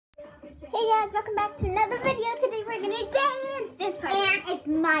Hi guys, welcome back to another video. Today we're gonna dance party. And it's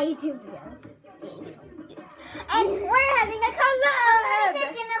my YouTube video. And we're having a collab. Also,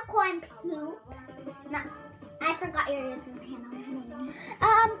 this is Unicorn Poop. No, I forgot your YouTube channel's name.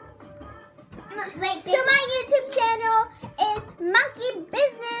 Wait, so my YouTube channel is Monkey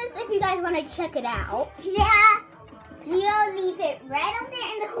Business if you guys want to check it out. Yeah, we'll leave it right up there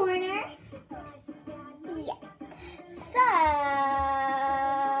in the corner. Yeah. So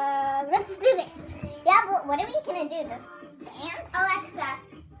let's do this. Yeah, but what are we gonna do? Just dance? Alexa,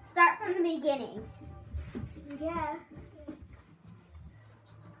 start from the beginning. Yeah.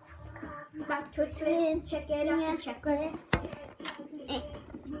 Back, twist, check it out, Yeah. checklist.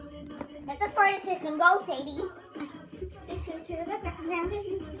 That's the furthest it can go, Sadie. Listen to the background,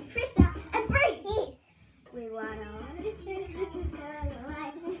 freestyle and freeze. We wanna.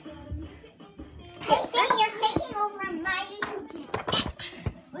 Hey, Sadie, you're taking over my YouTube channel.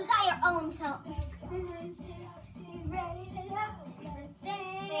 We got your own, so.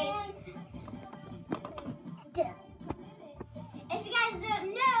 If you guys don't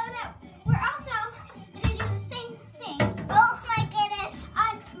know that we're also gonna do the same thing. Oh my goodness.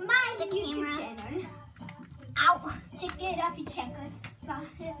 On my YouTube channel. Ow. Check it out, your checklist.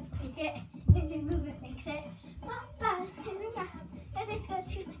 Take it, move it, mix it. Let's go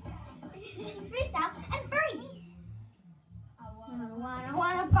to freestyle and freeze.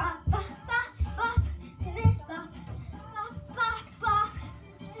 Wanna bop, bop, bop, bop to this bop, bop, bop, bop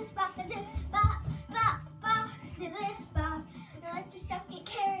to this bop, to this bop, bop, bop to this bop. Now let yourself get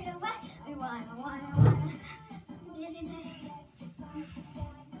carried away. We wanna.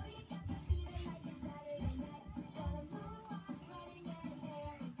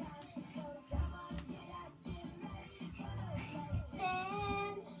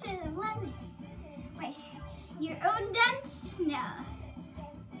 Stand still, let me. Wait, your own dance now.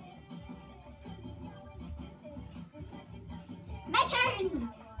 My turn.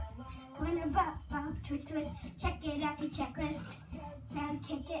 Wanna bop, bop, twist, check it out, your checklist. Now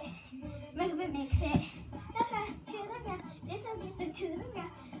kick it, move it, mix it. Now pass to the ground, this one to the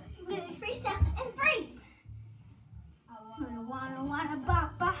ground. Move it, freestyle and freeze. Wanna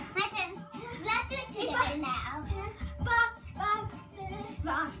bop, bop. My turn. Let's do it together now. Bop, bop to this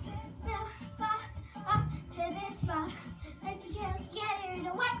bop. Bop, bop to this bop. Let you just get it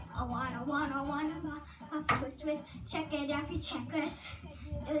away. I wanna bop, twist, check it out, your checklist.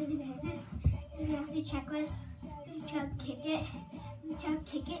 Your checklist. Kick it,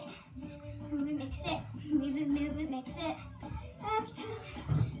 kick it. Move it, mix it. Move it, mix it. After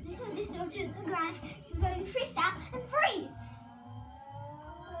this go to the grind. We're going freestyle and freeze.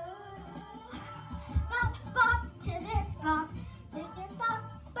 Bop, bop to this bop. Bop,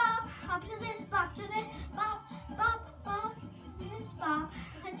 bop, hop to this, bop to this, bop, bop, bop to this bop.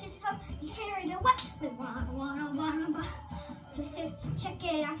 Let yourself get carried away. We wanna bop. Twist it, check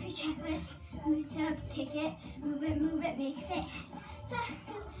it off your checklist. Kick it, move it, mix it.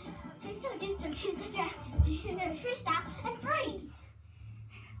 So just to the ground, freestyle and freeze.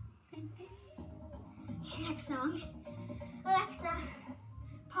 Next song. Alexa,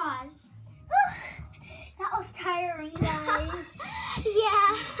 pause. That was tiring, guys.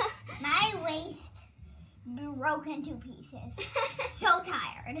 Yeah. My waist broke into pieces. So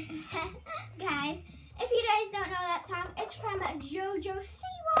tired. Guys, if you guys don't know that song, it's from Jojo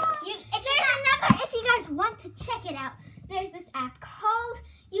Siwa. If you guys want to check it out, there's this app called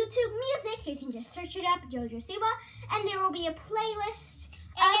YouTube Music. You can just search it up, Jojo Siwa, and there will be a playlist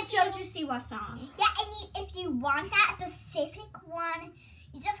of Jojo Siwa songs. Yeah, and if you want that specific one,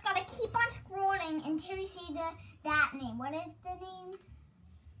 you just gotta keep on scrolling until you see that name. What is the name?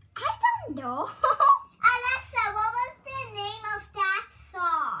 I don't know. Alexa, what was the name of that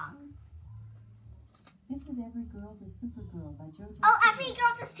song? This is Every Girl's a Supergirl by Jojo. Oh, Every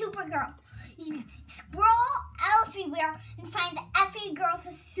Girl's a Supergirl. You scroll everywhere and find Every Girl's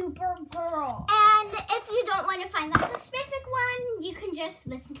a Supergirl. And if you don't want to find that specific one, you can just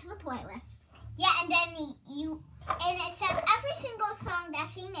listen to the playlist. Yeah, and then and it says every single song that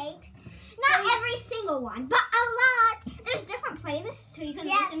she makes. Not every single one, but a lot. There's different playlists, so you can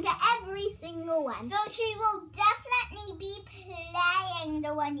listen to every single one. So she will definitely be playing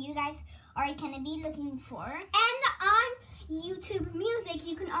the one you guys are going to be looking for. And on YouTube Music,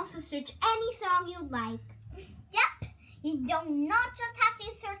 you can also search any song you'd like. Yep. You do not just have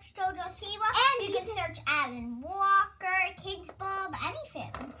to search Jojo Siwa. And you can search Alan Walker, Kids Bob,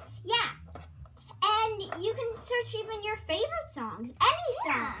 anything. Yeah. And you can search even your favorite songs. Any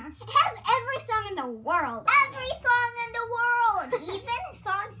song. It has every song in the world. Every song in the world. Even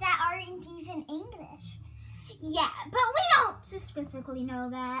songs that aren't even English. Yeah, but we don't specifically know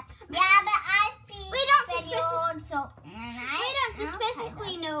that. Yeah, but 10-year-old, so We don't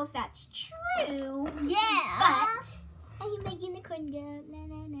specifically know if that's true. Yeah. But are you making the corn go? No,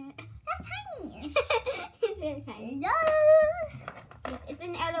 no, no. That's tiny. It's very tiny. Yes, it's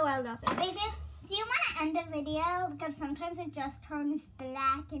an LOL dolphin. Wait, do you want to end the video? Because sometimes it just turns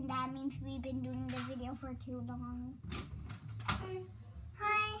black and that means we've been doing the video for too long.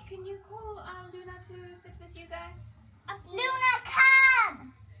 Hi. Can you call Luna to sit with you guys? Luna,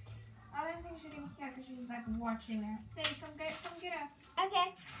 come! I don't think she's here because she's like watching her. Say, come get her.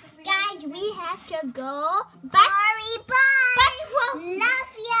 Okay. Guys, we have to go. Sorry, bye. But we'll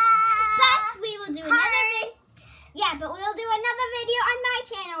Love ya. But we will do another video. Yeah, but we'll do another video on my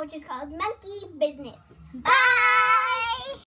channel, which is called Monkey Business. Bye.